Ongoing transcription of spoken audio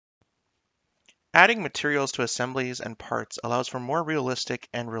Adding materials to assemblies and parts allows for more realistic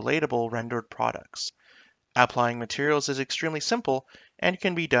and relatable rendered products. Applying materials is extremely simple and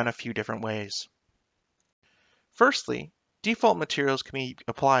can be done a few different ways. Firstly, default materials can be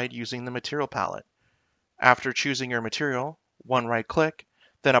applied using the material palette. After choosing your material, one right click,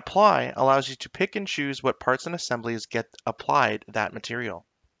 then apply allows you to pick and choose what parts and assemblies get applied that material.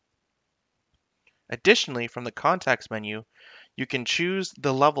 Additionally, from the context menu, you can choose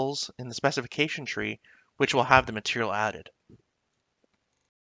the levels in the specification tree which will have the material added.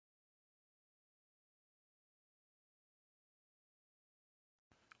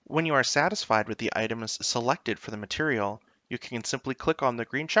 When you are satisfied with the items selected for the material, you can simply click on the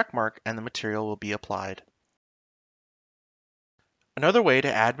green check mark and the material will be applied. Another way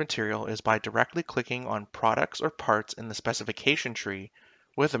to add material is by directly clicking on products or parts in the specification tree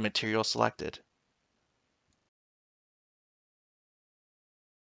with a material selected.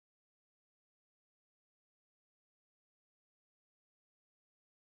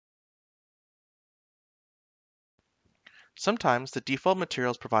 Sometimes the default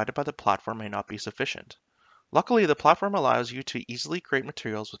materials provided by the platform may not be sufficient. Luckily, the platform allows you to easily create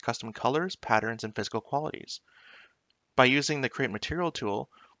materials with custom colors, patterns, and physical qualities. By using the Create Material tool,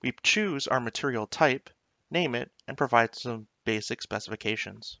 we choose our material type, name it, and provide some basic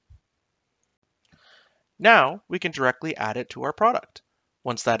specifications. Now, we can directly add it to our product.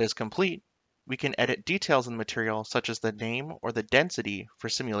 Once that is complete, we can edit details in the material such as the name or the density for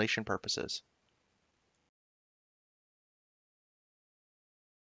simulation purposes.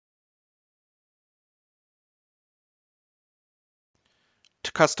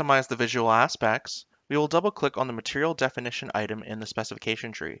 To customize the visual aspects, we will double-click on the material definition item in the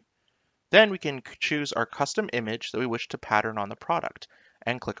specification tree. Then we can choose our custom image that we wish to pattern on the product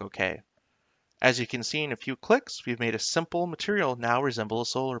and click OK. As you can see in a few clicks, we've made a simple material now resemble a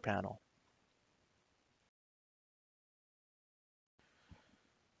solar panel.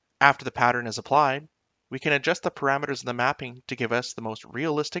 After the pattern is applied, we can adjust the parameters of the mapping to give us the most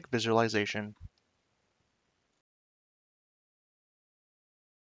realistic visualization.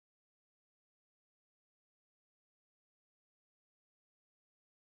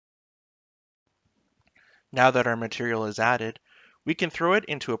 Now that our material is added, we can throw it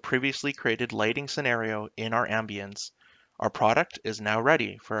into a previously created lighting scenario in our ambience. Our product is now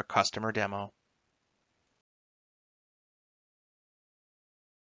ready for a customer demo.